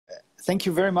Thank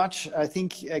you very much. I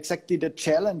think exactly the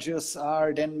challenges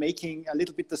are then making a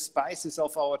little bit the spices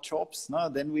of our jobs. No?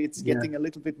 Then it's getting a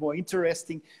little bit more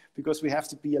interesting because we have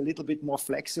to be a little bit more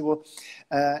flexible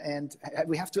and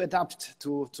we have to adapt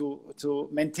to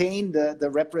maintain the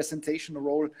representational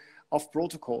role of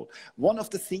protocol. One of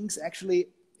the things actually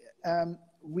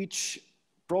which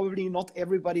probably not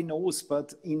everybody knows,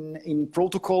 but in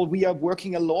protocol, we are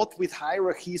working a lot with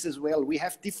hierarchies as well. We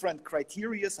have different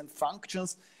criteria and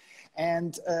functions,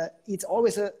 and it's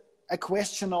always a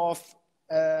question of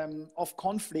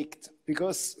conflict,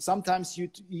 because sometimes you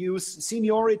use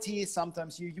seniority,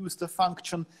 sometimes you use the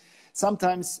function,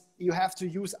 sometimes you have to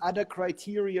use other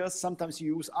criteria, sometimes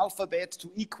you use alphabet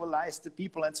to equalize the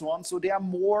people and so on. So there are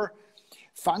more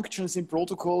functions in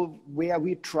protocol where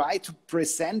we try to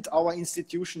present our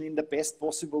institution in the best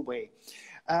possible way.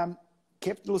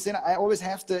 Captain Lucena, I always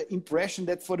have the impression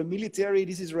that for the military,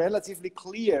 this is relatively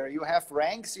clear. You have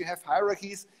ranks, you have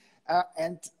hierarchies,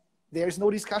 and there is no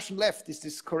discussion left. Is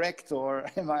this correct, or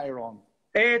am I wrong?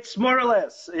 It's more or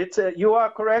less. It's you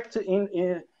are correct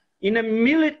in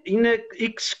a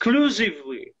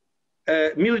exclusively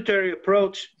military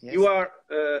approach. Yes. You are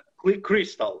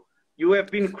crystal. You have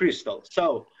been crystal.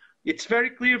 So it's very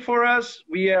clear for us.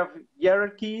 We have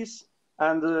hierarchies,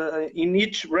 and in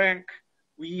each rank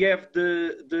we have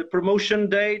the promotion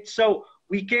date. So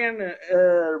we can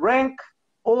rank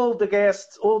all the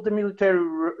guests, all the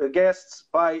military guests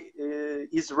by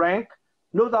his rank.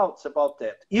 No doubts about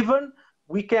that. Even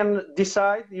we can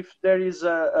decide if there is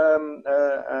a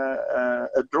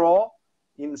draw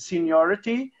in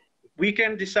seniority. We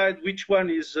can decide which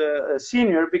one is a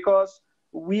senior, because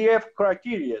we have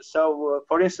criteria. So,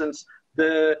 for instance,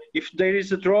 if there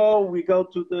is a draw, we go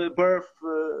to the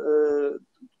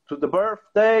birth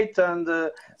date, and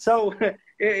so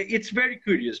it's very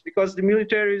curious, because the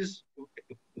military is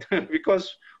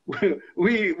because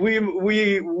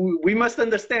we must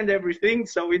understand everything.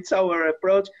 So it's our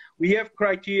approach. We have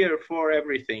criteria for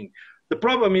everything. The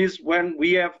problem is when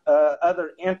we have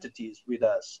other entities with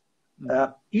us.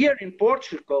 Here in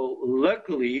Portugal,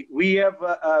 luckily, we have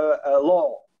a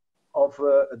law of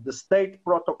the state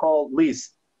protocol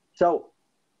list. So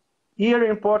here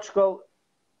in Portugal,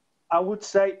 I would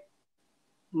say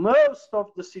most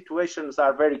of the situations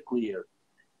are very clear,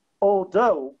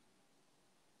 although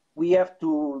we have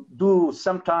to do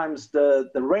sometimes the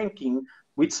ranking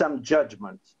with some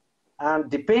judgment. And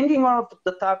depending on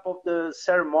the type of the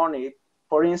ceremony,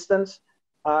 for instance,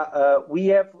 we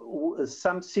have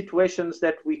some situations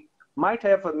that we might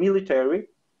have a military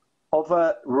of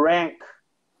a rank,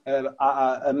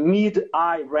 a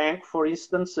mid-high rank, for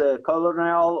instance, a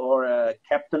colonel or a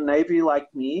captain navy like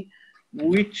me,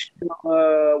 which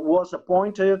was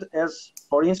appointed as,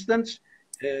 for instance,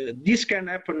 this can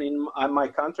happen in my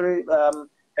country,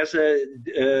 as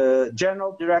a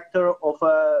general director of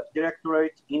a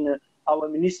directorate in our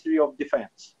Ministry of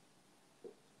Defense.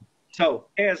 So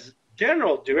as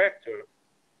general director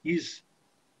is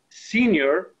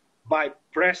senior by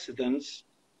precedence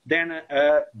than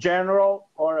a general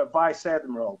or a vice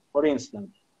admiral, for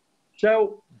instance.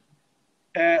 So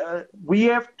we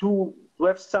have to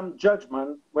have some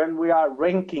judgment when we are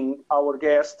ranking our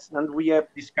guests, and we have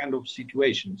this kind of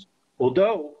situations.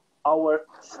 Although our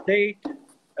state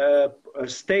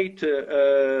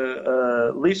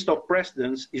list of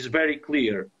precedence is very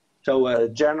clear. So a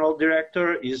general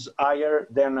director is higher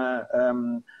than a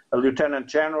lieutenant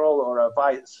general or a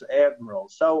vice admiral.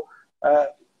 So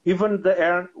even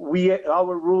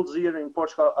our rules here in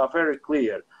Portugal are very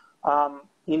clear.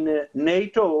 In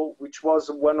NATO, which was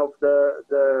one of the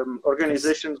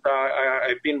organizations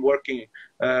I've been working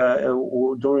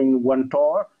during one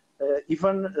tour,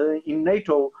 even in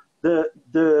NATO,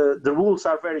 the rules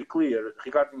are very clear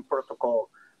regarding protocol.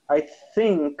 I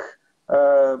think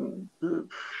in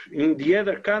the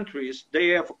other countries, they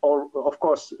have, of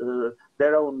course,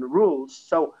 their own rules.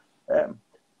 So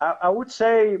I would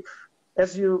say,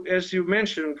 as you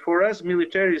mentioned, for us,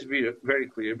 military is very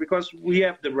clear, because we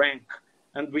have the rank,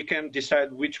 and we can decide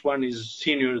which one is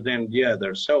senior than the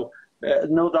other. So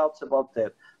no doubts about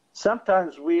that.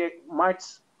 Sometimes we might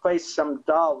face some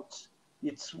doubts.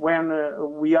 It's when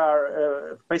we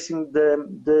are facing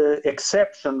the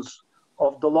exceptions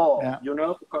of the law, you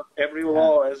know, because every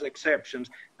law has exceptions.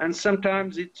 And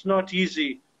sometimes it's not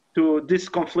easy to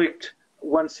disconflict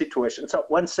one situation. So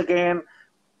once again,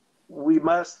 we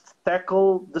must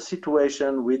tackle the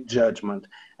situation with judgment.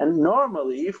 And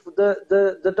normally, if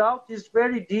the doubt is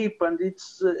very deep and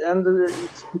it's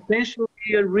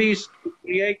potentially a risk to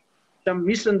create some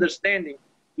misunderstanding,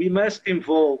 we must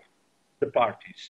involve the parties.